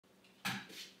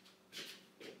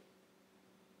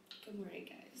Good morning,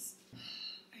 guys.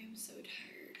 I am so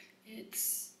tired.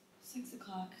 It's 6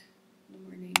 o'clock in the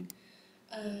morning.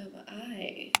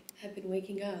 I have been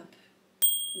waking up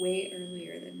way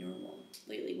earlier than normal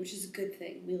lately, which is a good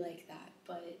thing. We like that,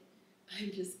 but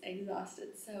I'm just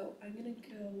exhausted. So I'm gonna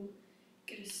go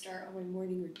get a start on my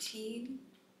morning routine.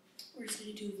 We're just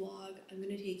gonna do a vlog. I'm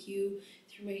gonna take you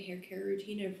through my hair care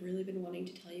routine. I've really been wanting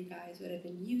to tell you guys what I've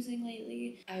been using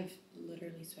lately. I've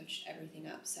literally switched everything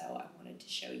up, so I wanted to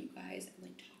show you guys and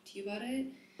like talk to you about it.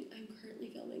 I'm currently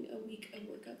filming a week of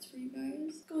workouts for you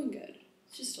guys. It's going good.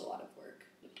 It's just a lot of work.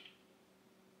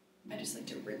 I just like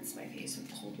to rinse my face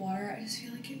with cold water. I just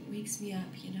feel like it wakes me up,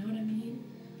 you know what I mean?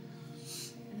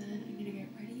 And then I'm gonna get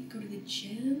ready, go to the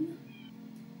gym.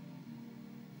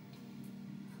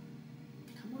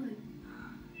 Come on.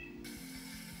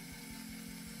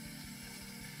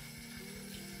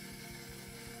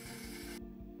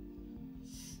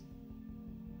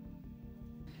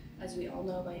 As we all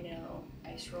know by now,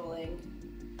 ice rolling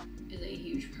is a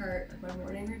huge part of my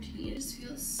morning routine. It just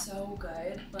feels so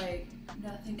good, like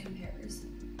nothing compares.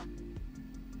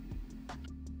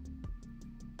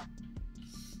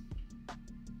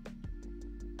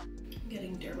 I'm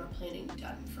getting dermaplaning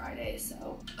done Friday,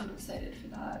 so I'm excited for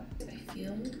that. I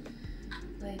feel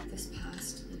like this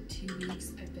past 2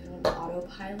 weeks I've been on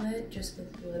autopilot just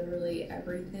with literally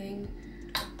everything.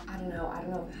 I don't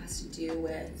know if it has to do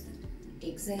with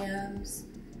exams.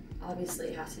 Obviously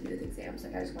it has to do with exams,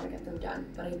 like I just want to get them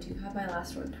done, but I do have my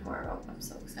last one tomorrow. I'm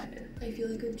so excited. I feel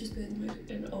like I've just been like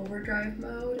in overdrive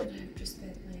mode, and I've just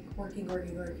been like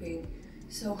working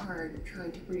so hard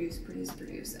trying to produce,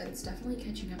 and it's definitely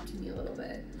catching up to me a little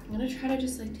bit. I'm gonna try to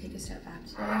just like take a step back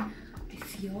today. I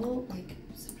feel like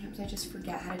sometimes I just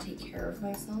forget how to take care of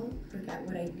myself, forget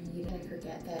what I need, and I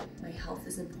forget that my health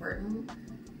is important.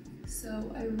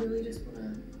 So I really just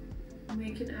want to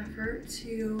make an effort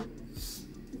to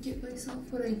give myself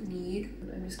what I need.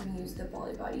 I'm just gonna use the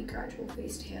Bali Body Gradual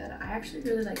Face Tan. I actually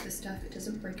really like this stuff. It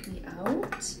doesn't break me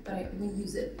out, but I only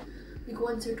use it like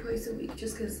once or twice a week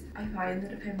just because I find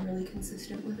that if I'm really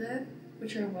consistent with it,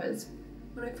 which I was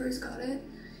when I first got it,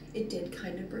 it did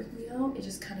kind of break me out. It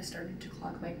just kind of started to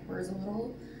clog my pores a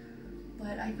little,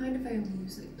 but I find if I only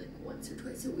use it like once or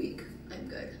twice a week, I'm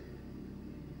good.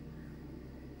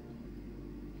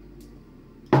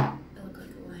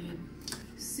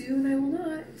 Soon I will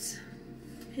not.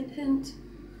 Hint, hint.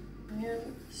 I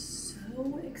am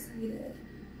so excited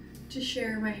to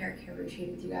share my hair care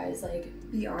routine with you guys, like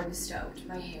beyond stoked.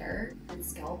 My hair and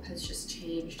scalp has just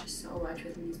changed so much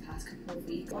within these past couple of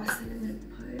weeks. Last thing I'm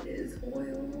gonna put is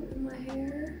oil in my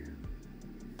hair.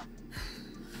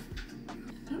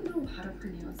 I don't know how to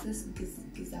pronounce this.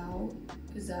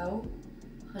 Gazelle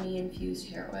honey infused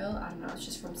hair oil. I don't know, it's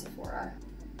just from Sephora.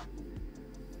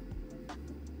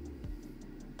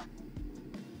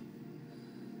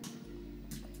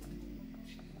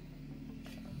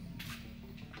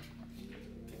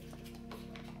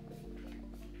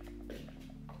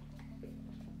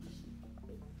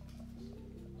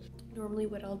 Normally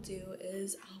what I'll do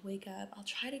is I'll wake up, I'll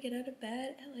try to get out of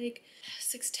bed at like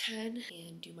 6:10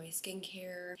 and do my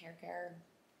skincare, hair care,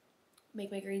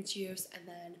 make my green juice, and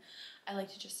then I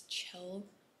like to just chill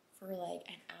for like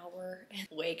an hour and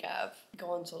wake up,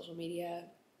 go on social media,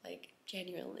 like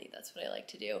genuinely that's what I like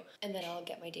to do. And then I'll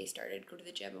get my day started, go to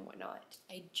the gym and whatnot.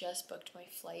 I just booked my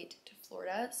flight to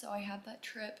Florida, so I have that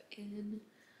trip in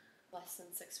less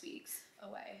than 6 weeks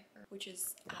away, which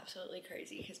is absolutely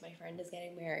crazy because my friend is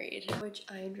getting married, which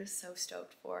I'm just so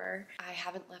stoked for. I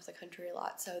haven't left the country a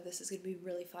lot, so this is gonna be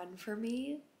really fun for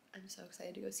me. I'm so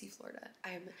excited to go see Florida.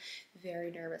 I'm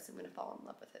very nervous I'm gonna fall in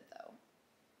love with it though.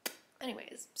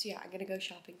 Anyways, so yeah, I'm gonna go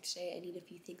shopping today. I need a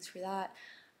few things for that.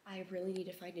 I really need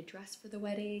to find a dress for the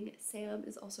wedding. Sam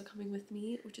is also coming with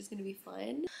me, which is gonna be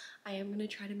fun. I am gonna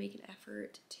try to make an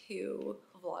effort to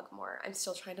vlog more. I'm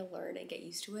still trying to learn and get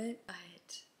used to it, but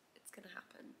it's gonna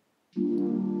happen.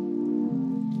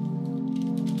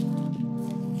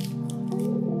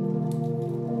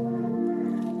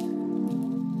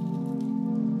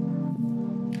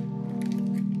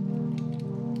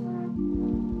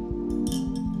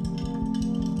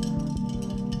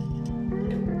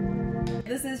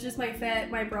 This is just my fit.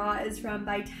 My bra is from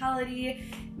Vitality.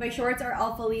 My shorts are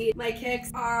Alpha Elite. My kicks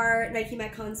are Nike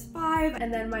Metcons 5.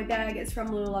 And then my bag is from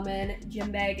Lululemon.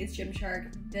 Gym bag is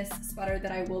Gymshark. This sweater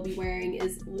that I will be wearing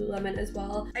is Lululemon as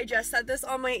well. I just said this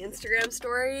on my Instagram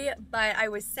story, but I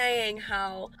was saying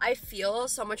how I feel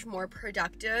so much more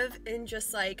productive in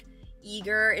just like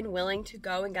eager and willing to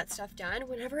go and get stuff done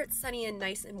whenever it's sunny and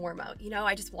nice and warm out. You know,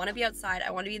 I just want to be outside. I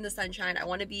want to be in the sunshine. I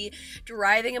want to be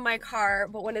driving in my car.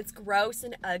 But when it's gross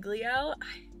and ugly out,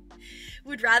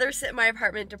 would rather sit in my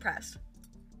apartment depressed.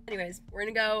 Anyways, we're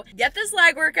gonna go get this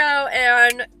leg workout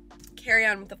and carry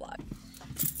on with the vlog.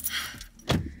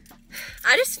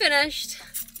 I just finished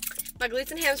my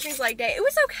glutes and hamstrings leg day. It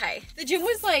was okay. The gym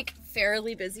was like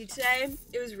fairly busy today.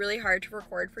 It was really hard to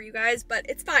record for you guys, but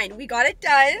it's fine. We got it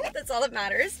done. That's all that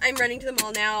matters. I'm running to the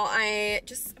mall now. I'm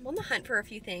on the hunt for a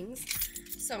few things.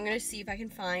 So I'm gonna see if I can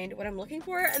find what I'm looking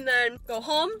for and then go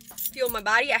home, fuel my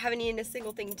body. I haven't eaten a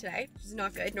single thing today, which is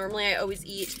not good. Normally I always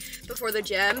eat before the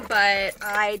gym, but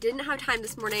I didn't have time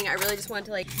this morning. I really just wanted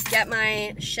to like get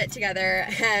my shit together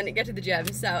and get to the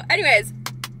gym. So anyways,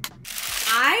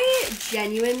 I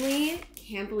genuinely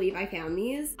can't believe I found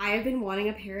these. I have been wanting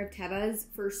a pair of Tevas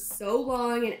for so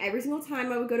long, and every single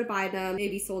time I would go to buy them, they'd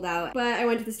be sold out. But I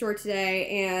went to the store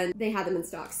today and they had them in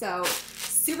stock. So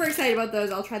super excited about those.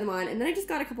 I'll try them on. And then I just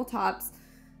got a couple tops.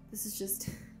 This is just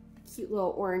a cute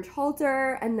little orange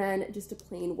halter and then just a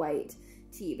plain white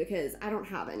tee because I don't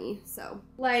have any. So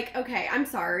like, okay, I'm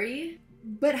sorry,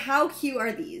 but how cute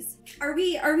are these? Are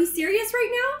we serious right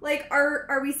now? Like,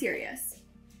 are we serious?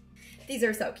 These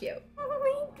are so cute. Oh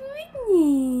my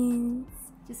goodness.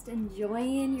 Just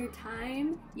enjoying your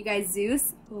time. You guys,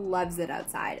 Zeus loves it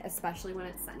outside, especially when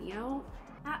it's sunny out.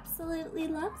 Absolutely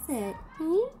loves it.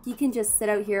 You can just sit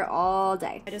out here all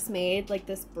day. I just made like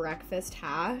this breakfast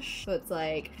hash. So it's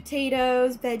like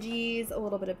potatoes, veggies, a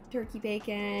little bit of turkey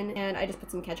bacon, and I just put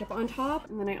some ketchup on top.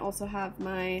 And then I also have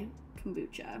my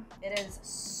kombucha. It is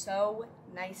so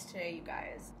nice today, you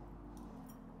guys.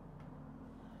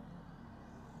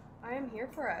 I am here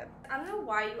for it. I don't know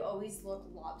why you always look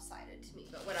lopsided to me,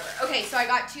 but whatever. Okay, so I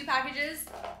got 2 packages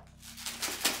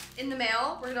in the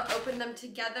mail. We're gonna open them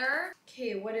together.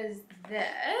 Okay, what is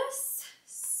this?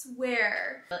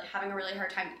 Swear. Having a really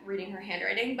hard time reading her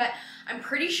handwriting, but I'm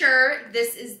pretty sure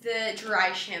this is the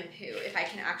dry shampoo, if I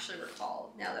can actually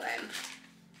recall now that I'm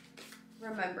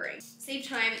remembering. Save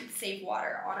time and save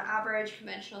water. On average,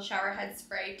 conventional shower heads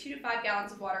spray 2 to 5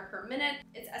 gallons of water per minute.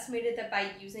 It's estimated that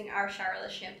by using our showerless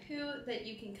shampoo that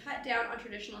you can cut down on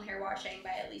traditional hair washing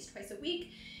by at least twice a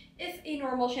week. If a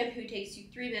normal shampoo takes you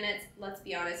 3 minutes, let's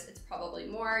be honest, it's probably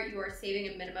more. You are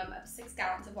saving a minimum of 6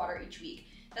 gallons of water each week.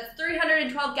 That's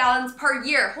 312 gallons per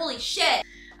year. Holy shit.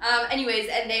 Anyways,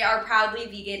 and they are proudly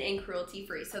vegan and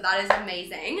cruelty-free, so that is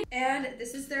amazing. And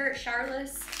this is their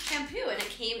showerless shampoo, and it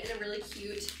came in a really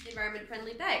cute,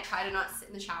 environment-friendly bag. Try to not sit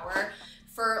in the shower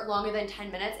for longer than 10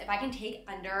 minutes. If I can take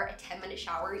under a 10-minute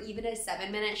shower, even a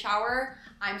 7-minute shower,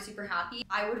 I'm super happy.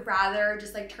 I would rather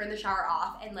just like turn the shower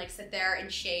off and like sit there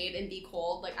and shave and be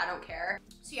cold, like I don't care.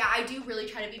 So yeah, I do really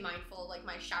try to be mindful of like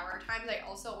my shower times. I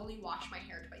also only wash my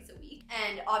hair twice a week.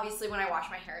 And obviously when I wash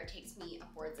my hair, it takes me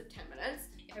upwards of 10 minutes.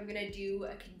 If I'm gonna do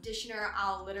a conditioner,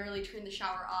 I'll literally turn the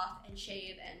shower off and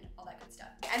shave and all that good stuff.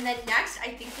 And then next,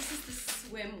 I think this is the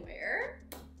swimwear.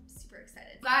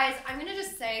 Excited. Guys, I'm gonna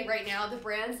just say right now, the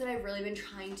brands that I've really been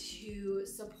trying to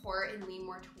support and lean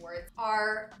more towards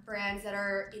are brands that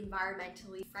are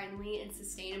environmentally friendly and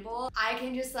sustainable. I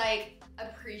can just like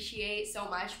appreciate so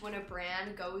much when a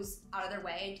brand goes out of their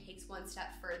way and takes one step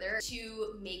further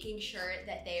to making sure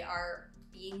that they are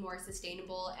being more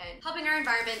sustainable and helping our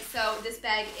environment. So this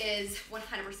bag is 100%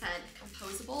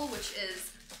 composable, which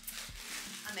is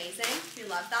amazing. We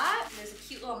love that. And there's a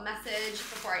cute little message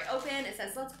before I open. It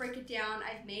says, let's break it down.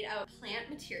 I've made out plant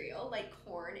material like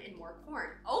corn and more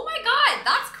corn. Oh my God,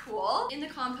 that's cool. In the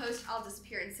compost, I'll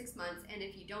disappear in 6 months. And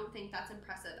if you don't think that's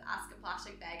impressive, ask a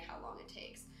plastic bag how long it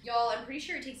takes. Y'all, I'm pretty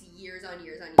sure it takes years on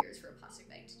years on years for a plastic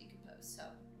bag to decompose. So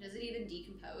does it even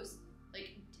decompose? Like,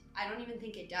 I don't even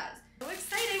think it does. So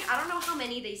exciting. I don't know how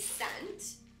many they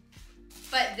sent,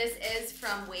 but this is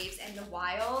from Waves and the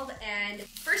Wild. And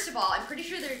first of all, I'm pretty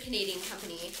sure they're a Canadian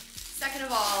company. Second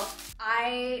of all,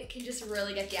 I can just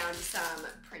really get down to some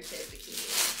printed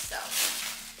bikinis. So,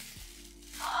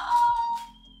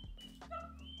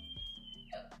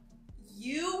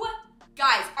 you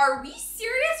guys, are we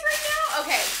serious right now?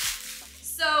 Okay,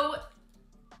 so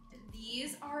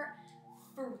these are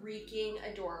freaking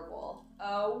adorable.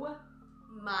 Oh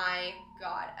my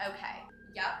God. Okay,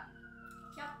 yep,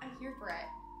 I'm here for it.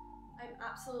 I'm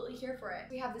absolutely here for it.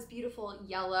 We have this beautiful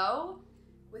yellow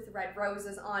with red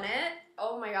roses on it.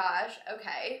 Oh my gosh,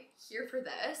 okay, here for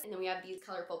this. And then we have these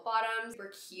colorful bottoms,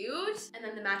 super cute. And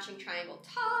then the matching triangle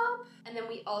top. And then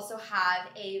we also have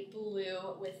a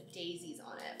blue with daisies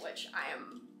on it, which I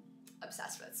am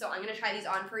obsessed with. So I'm gonna try these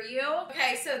on for you.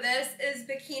 Okay, so this is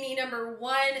bikini number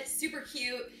 1, super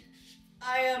cute.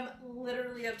 I am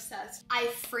literally obsessed. I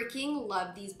freaking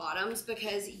love these bottoms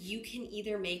because you can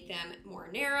either make them more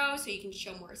narrow so you can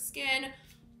show more skin,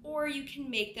 or you can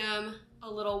make them a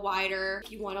little wider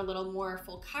if you want a little more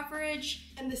full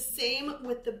coverage. And the same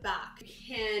with the back.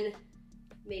 You can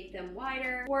make them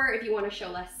wider, or if you want to show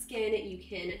less skin, you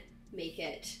can make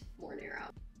it more narrow.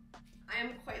 I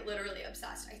am quite literally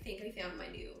obsessed. I think I found my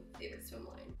new favorite swim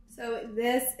line. So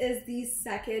this is the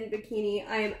second bikini.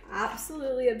 I am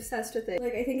absolutely obsessed with it.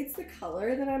 Like, I think it's the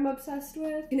color that I'm obsessed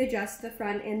with. You can adjust the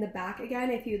front and the back again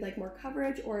if you'd like more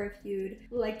coverage or if you'd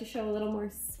like to show a little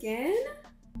more skin.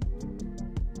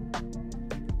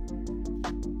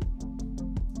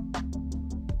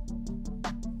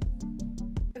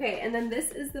 Okay, and then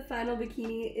this is the final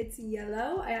bikini. It's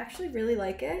yellow. I actually really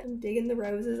like it. I'm digging the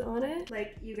roses on it.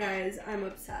 Like, you guys, I'm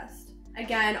obsessed.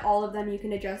 Again, all of them you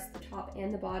can adjust the top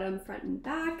and the bottom, front and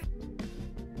back.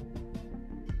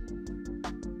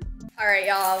 All right,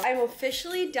 y'all. I'm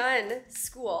officially done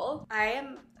school. I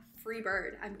am free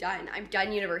bird. I'm done. I'm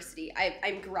done university.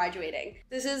 I'm graduating.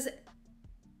 This is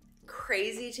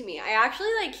crazy to me. I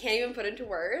actually like can't even put into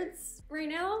words right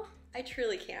now. I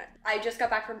truly can't. I just got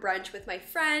back from brunch with my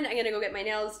friend. I'm gonna go get my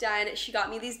nails done. She got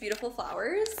me these beautiful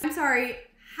flowers. I'm sorry,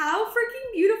 how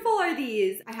freaking beautiful are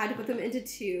these? I had to put them into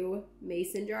 2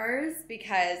 mason jars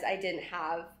because I didn't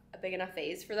have a big enough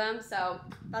vase for them. So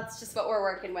that's just what we're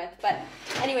working with. But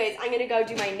anyways, I'm gonna go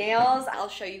do my nails. I'll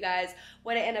show you guys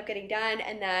what I end up getting done,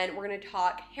 and then we're gonna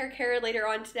talk hair care later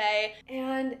on today.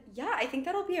 And yeah, I think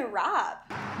that'll be a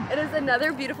wrap. It is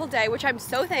another beautiful day, which I'm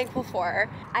so thankful for.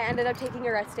 I ended up taking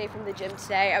a rest day from the gym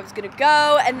today. I was gonna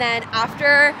go, and then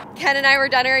after Ken and I were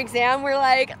done our exam, we're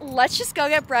like, let's just go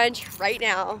get brunch right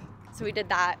now. So we did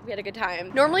that. We had a good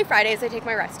time. Normally Fridays I take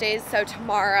my rest days, so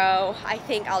tomorrow I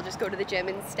think I'll just go to the gym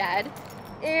instead.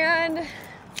 And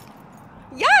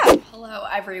yeah. Hello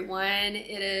everyone.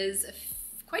 It is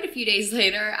quite a few days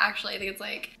later. Actually, I think it's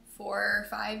like 4 or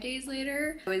 5 days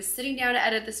later. I was sitting down to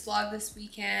edit this vlog this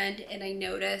weekend and I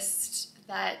noticed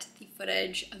that the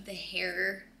footage of the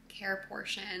hair care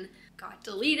portion got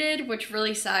deleted, which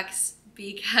really sucks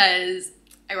because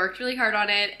I worked really hard on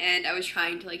it and I was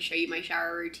trying to like show you my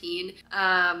shower routine.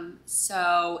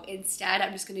 So instead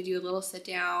I'm just gonna do a little sit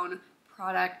down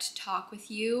product talk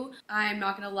with you. I'm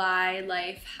not gonna lie,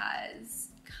 life has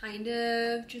kind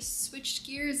of just switched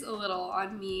gears a little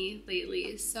on me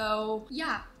lately. So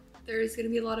yeah, there's gonna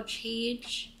be a lot of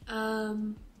change.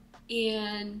 And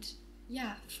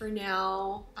yeah, for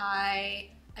now,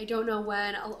 I don't know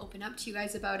when I'll open up to you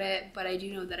guys about it, but I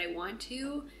do know that I want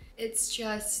to. It's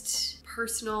just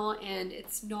personal and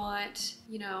it's not,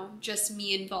 you know, just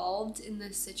me involved in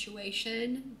this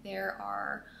situation. There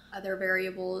are other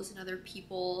variables and other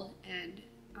people and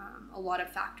a lot of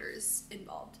factors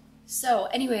involved. So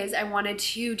anyways, I wanted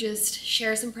to just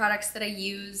share some products that I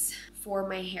use for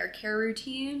my hair care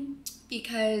routine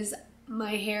because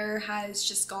my hair has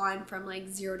just gone from like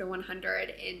 0 to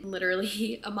 100 in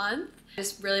literally a month. I've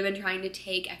just really been trying to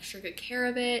take extra good care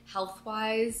of it.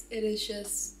 Health-wise, it is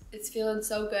just, it's feeling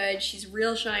so good. She's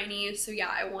real shiny. So yeah,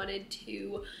 I wanted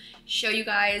to show you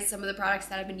guys some of the products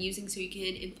that I've been using so you can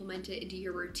implement it into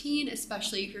your routine,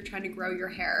 especially if you're trying to grow your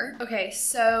hair. Okay,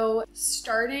 so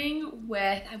starting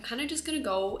with, I'm kind of just gonna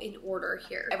go in order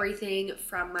here. Everything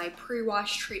from my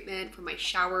pre-wash treatment, from my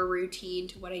shower routine,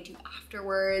 to what I do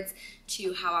afterwards,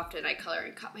 to how often I color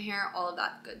and cut my hair, all of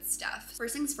that good stuff.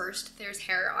 First things first, there's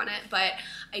hair on it, but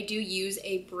I do use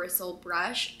a bristle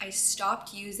brush. I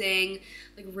stopped using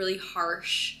like really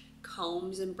harsh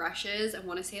combs and brushes, I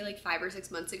want to say like 5 or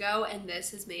 6 months ago, and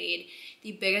this has made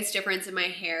the biggest difference in my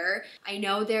hair. I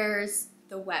know there's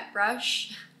the wet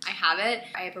brush. I have it.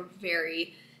 I have a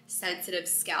very sensitive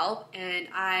scalp and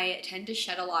I tend to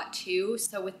shed a lot too.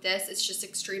 So with this, it's just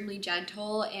extremely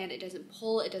gentle and it doesn't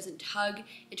pull, it doesn't tug.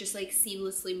 It just like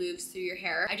seamlessly moves through your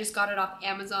hair. I just got it off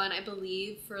Amazon, I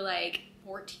believe, for like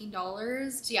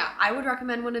 $14. So yeah, I would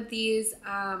recommend one of these.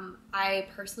 I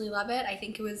personally love it. I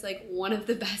think it was like one of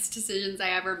the best decisions I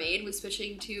ever made was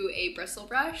switching to a bristle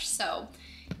brush. So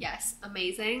yes,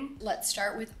 amazing. Let's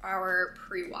start with our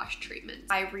pre-wash treatment.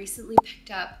 I recently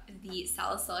picked up the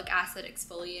salicylic acid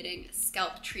exfoliating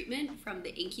scalp treatment from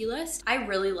the Inky List. I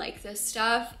really like this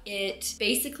stuff. It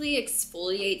basically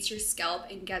exfoliates your scalp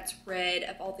and gets rid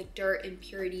of all the dirt,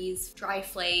 impurities, dry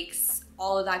flakes,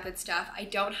 all of that good stuff. I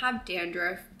don't have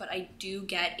dandruff, but I do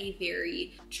get a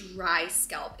very dry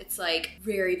scalp. It's like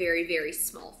very, very, very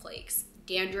small flakes.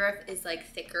 dandruff is like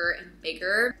thicker and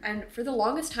bigger. And for the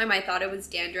longest time, I thought it was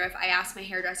dandruff. I asked my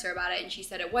hairdresser about it and she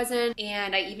said it wasn't.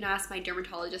 And I even asked my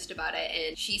dermatologist about it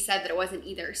and she said that it wasn't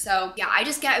either. So yeah, I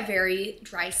just get a very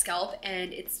dry scalp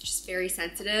and it's just very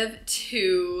sensitive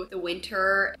to the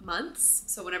winter months.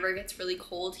 So whenever it gets really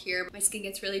cold here, my skin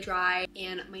gets really dry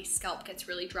and my scalp gets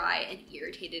really dry and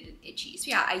irritated and itchy. So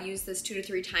yeah, I use this 2 to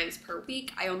 3 times per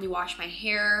week. I only wash my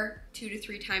hair 2 to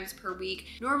 3 times per week.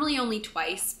 Normally only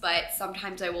twice, but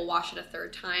sometimes I will wash it a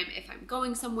third time if I'm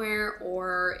going somewhere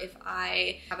or if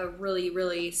I have a really,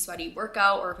 really sweaty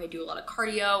workout or if I do a lot of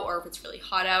cardio or if it's really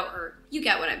hot out, or you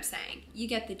get what I'm saying. You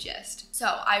get the gist. So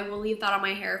I will leave that on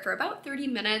my hair for about 30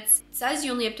 minutes. It says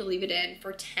you only have to leave it in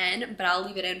for 10, but I'll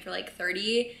leave it in for like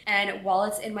 30. And while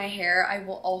it's in my hair, I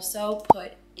will also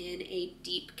put in a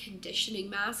deep conditioning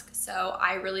mask. So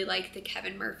I really like the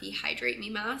Kevin Murphy Hydrate Me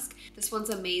mask. This one's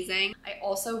amazing. I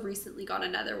also recently got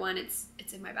another one. It's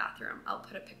in my bathroom. I'll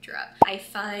put a picture up. I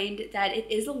find that it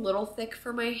is a little thick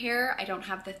for my hair. I don't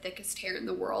have the thickest hair in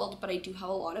the world, but I do have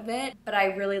a lot of it. But I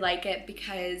really like it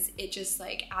because it just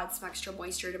like adds some extra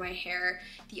moisture to my hair.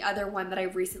 The other one that I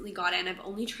recently got in, I've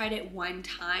only tried it one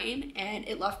time and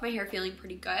it left my hair feeling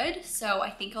pretty good. So I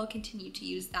think I'll continue to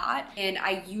use that. And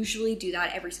I usually do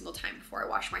that every single time before I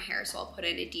wash my hair. So I'll put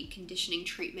in a deep conditioning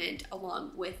treatment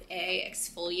along with a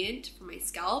exfoliant for my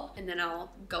scalp, and then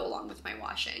I'll go along with my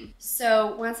washing. So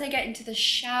once I get into the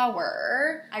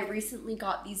shower, I recently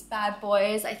got these bad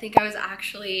boys. I think I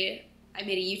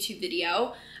made a YouTube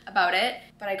video about it,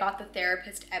 but I got the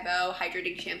Therapist Evo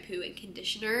Hydrating Shampoo and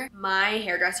Conditioner. My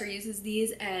hairdresser uses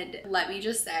these, and let me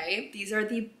just say, these are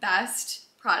the best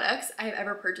products I've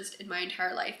ever purchased in my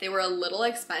entire life. They were a little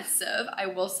expensive, I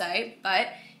will say, but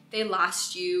they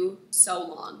last you so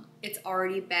long. It's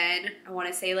already been, I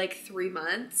wanna say like 3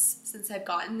 months since I've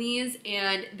gotten these,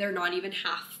 and they're not even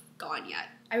half gone yet.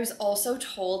 I was also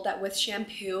told that with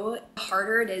shampoo, the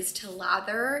harder it is to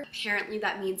lather. Apparently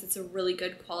that means it's a really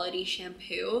good quality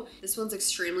shampoo. This one's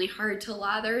extremely hard to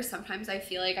lather. Sometimes I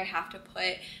feel like I have to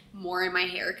put more in my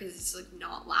hair because it's like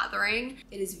not lathering.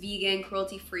 It is vegan,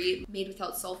 cruelty-free, made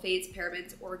without sulfates,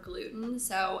 parabens, or gluten,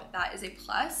 so that is a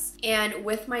plus. And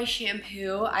with my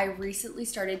shampoo, I recently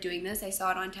started doing this. I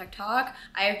saw it on TikTok.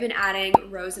 I have been adding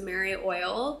rosemary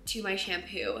oil to my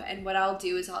shampoo, and what I'll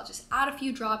do is I'll just add a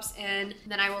few drops in,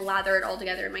 then I will lather it all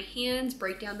together in my hands,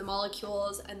 break down the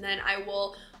molecules, and then I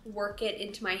will work it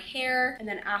into my hair, and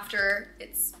then after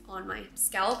it's on my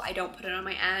scalp, I don't put it on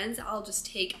my ends. I'll just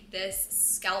take this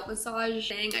scalp massage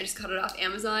thing. I just got it off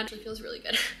Amazon. It feels really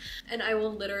good. And I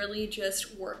will literally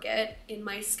just work it in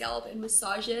my scalp and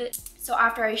massage it. So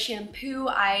after I shampoo,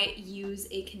 I use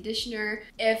a conditioner.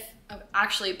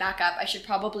 Actually, back up, I should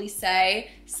probably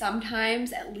say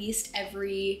sometimes at least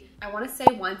I want to say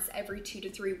once every 2 to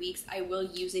 3 weeks, I will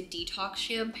use a detox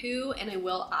shampoo, and I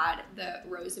will add the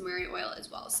rosemary oil as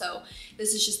well. So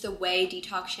this is just the Way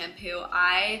Detox Shampoo.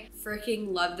 I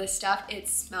freaking love this stuff. It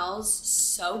smells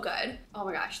so good. Oh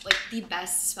my gosh, like the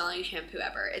best smelling shampoo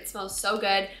ever. It smells so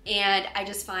good, and I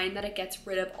just find that it gets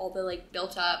rid of all the like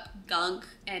built up gunk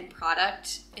and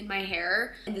product in my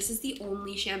hair. And this is the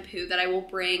only shampoo that I will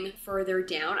bring further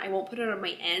down. I won't put it on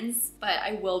my ends, but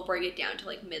I will bring it down to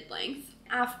like mid-length.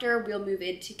 After, we'll move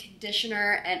into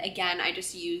conditioner, and again, I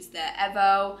just use the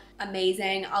Evo.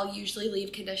 Amazing. I'll usually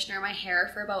leave conditioner in my hair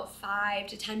for about 5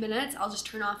 to 10 minutes. I'll just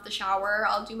turn off the shower.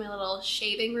 I'll do my little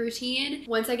shaving routine.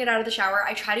 Once I get out of the shower,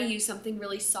 I try to use something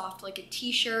really soft like a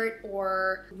t-shirt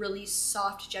or really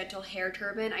soft, gentle hair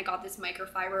turban. I got this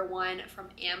microfiber one from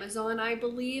Amazon, I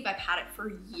believe. I've had it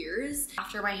for years.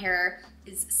 After my hair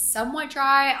is somewhat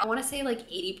dry, I want to say like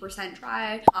 80%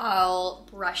 dry, I'll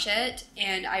brush it,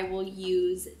 and I will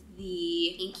use the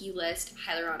Inky List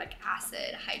hyaluronic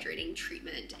acid hydrating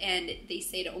treatment, and they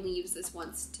say to only use this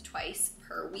once to twice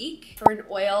per week. For an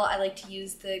oil, I like to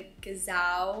use the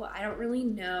Gazao. I don't really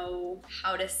know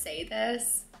how to say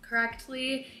this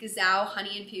correctly. Gazao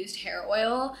honey infused hair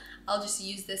oil. I'll just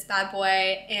use this bad boy,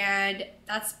 and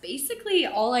that's basically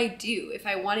all I do. If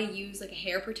I want to use like a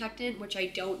hair protectant, which I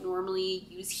don't normally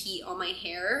use heat on my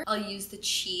hair, I'll use the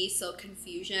Chi Silk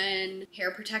Confusion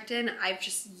hair protectant. I've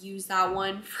just used that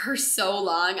one for so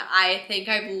long. I think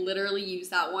I've literally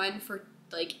used that one for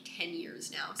like 10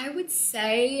 years now. I would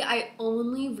say I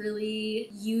only really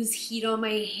use heat on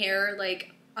my hair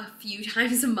like a few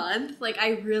times a month. Like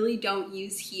I really don't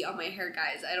use heat on my hair,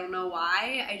 guys. I don't know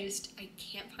why. I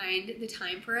can't find the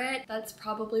time for it. That's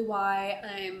probably why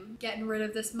I'm getting rid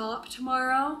of this mop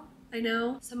tomorrow. I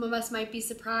know some of us might be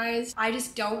surprised. I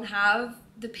just don't have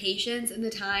the patience and the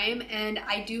time, and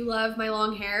I do love my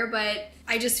long hair, but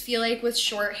I just feel like with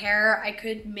short hair, I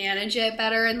could manage it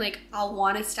better and like I'll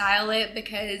want to style it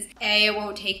because A, it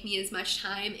won't take me as much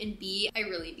time, and B, I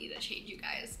really need to change, you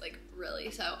guys, like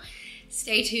really. So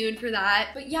stay tuned for that.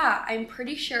 But yeah, I'm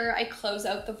pretty sure I close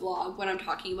out the vlog when I'm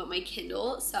talking about my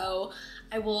Kindle, so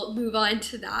I will move on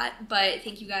to that. But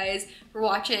thank you guys for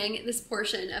watching this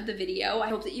portion of the video. I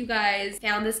hope that you guys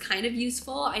found this kind of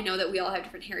useful. I know that we all have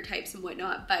different hair types and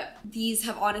whatnot, but these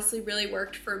have honestly really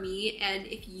worked for me. And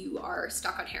if you are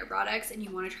stuck on hair products and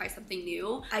you want to try something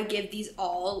new, I give these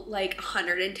all like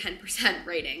 110%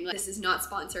 rating. This is not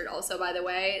sponsored also, by the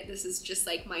way. This is just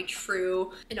like my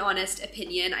true and honest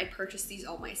opinion. I purchased these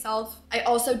all myself. I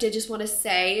also did just want to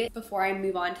say, before I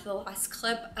move on to the last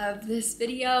clip of this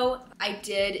video, I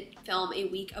did film a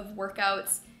week of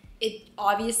workouts. It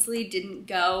obviously didn't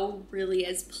go really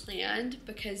as planned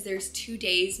because there's 2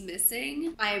 days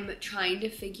missing. I'm trying to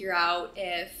figure out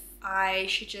if I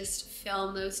should just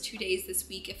film those 2 days this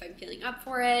week if I'm feeling up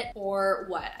for it, or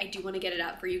what. I do want to get it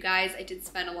up for you guys. I did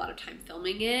spend a lot of time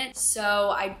filming it, so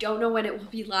I don't know when it will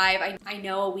be live. I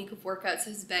know a week of workouts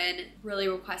has been really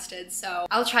requested, so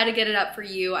I'll try to get it up for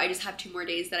you. I just have 2 more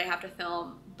days that I have to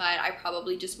film, but I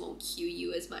probably just won't cue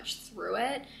you as much through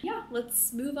it. Yeah,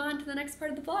 let's move on to the next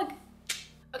part of the vlog.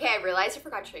 Okay, I realized I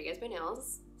forgot to show you guys my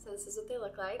nails. So this is what they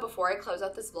look like. Before I close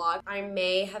out this vlog, I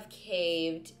may have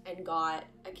caved and got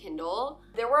a Kindle.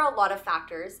 There were a lot of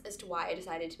factors as to why I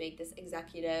decided to make this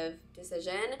executive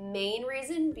decision. Main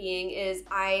reason being is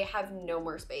I have no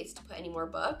more space to put any more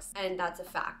books, and that's a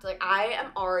fact. Like, I am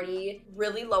already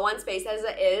really low on space as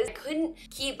it is. I couldn't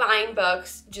keep buying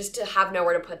books just to have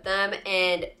nowhere to put them,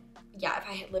 and yeah, if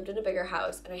I had lived in a bigger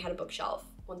house and I had a bookshelf,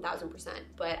 1000%,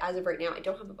 but as of right now, I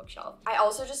don't have a bookshelf. I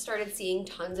also just started seeing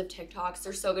tons of TikToks.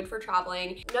 They're so good for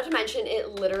traveling. Not to mention, it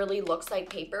literally looks like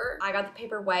paper. I got the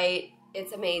paper white.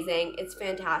 It's amazing. It's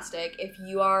fantastic. If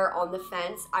you are on the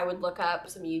fence, I would look up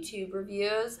some YouTube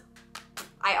reviews.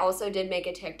 I also did make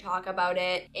a TikTok about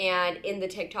it, and in the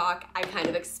TikTok, I kind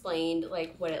of explained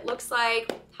like what it looks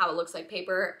like, how it looks like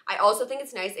paper. I also think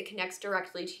it's nice. It connects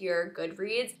directly to your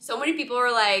Goodreads. So many people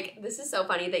are like, this is so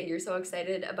funny that you're so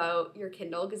excited about your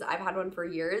Kindle, because I've had one for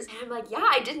years. And I'm like, yeah,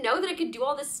 I didn't know that I could do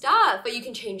all this stuff. But you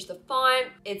can change the font.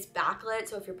 It's backlit.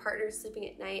 So if your partner's sleeping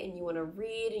at night and you want to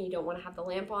read and you don't want to have the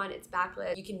lamp on, it's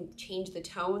backlit. You can change the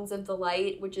tones of the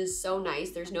light, which is so nice.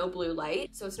 There's no blue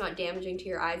light, so it's not damaging to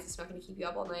your eyes. It's not going to keep you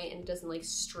up all night, and it doesn't like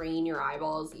strain your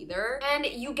eyeballs either. And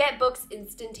you get books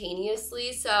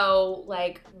instantaneously, so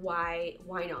like why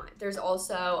not? There's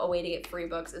also a way to get free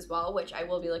books as well, which I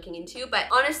will be looking into. But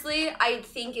honestly, I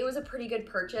think it was a pretty good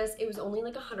purchase. It was only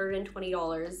like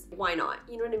 $120. Why not?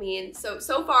 You know what I mean? So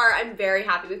far, I'm very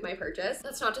happy with my purchase.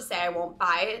 That's not to say I won't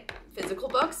buy physical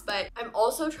books, but I'm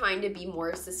also trying to be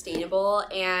more sustainable,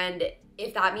 and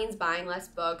if that means buying less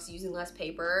books, using less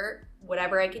paper,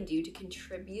 whatever I can do to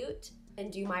contribute and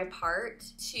do my part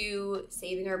to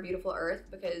saving our beautiful earth,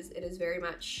 because it is very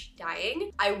much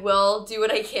dying, I will do what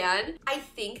I can. I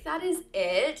think that is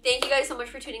it. Thank you guys so much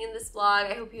for tuning in this vlog.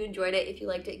 I hope you enjoyed it. If you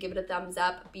liked it, give it a thumbs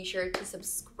up. Be sure to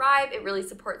subscribe. It really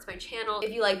supports my channel.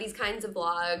 If you like these kinds of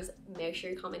vlogs, make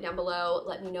sure you comment down below.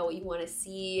 Let me know what you want to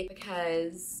see,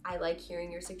 because I like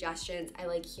hearing your suggestions. I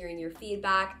like hearing your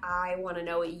feedback. I want to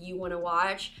know what you want to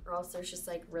watch, or else there's just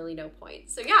like really no point.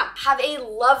 So yeah, have a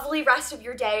lovely rest of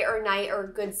your day or night, or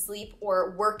good sleep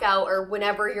or workout, or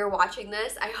whenever you're watching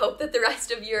this. I hope that the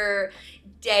rest of your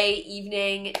day,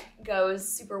 evening goes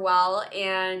super well,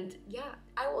 and yeah,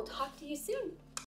 I will talk to you soon.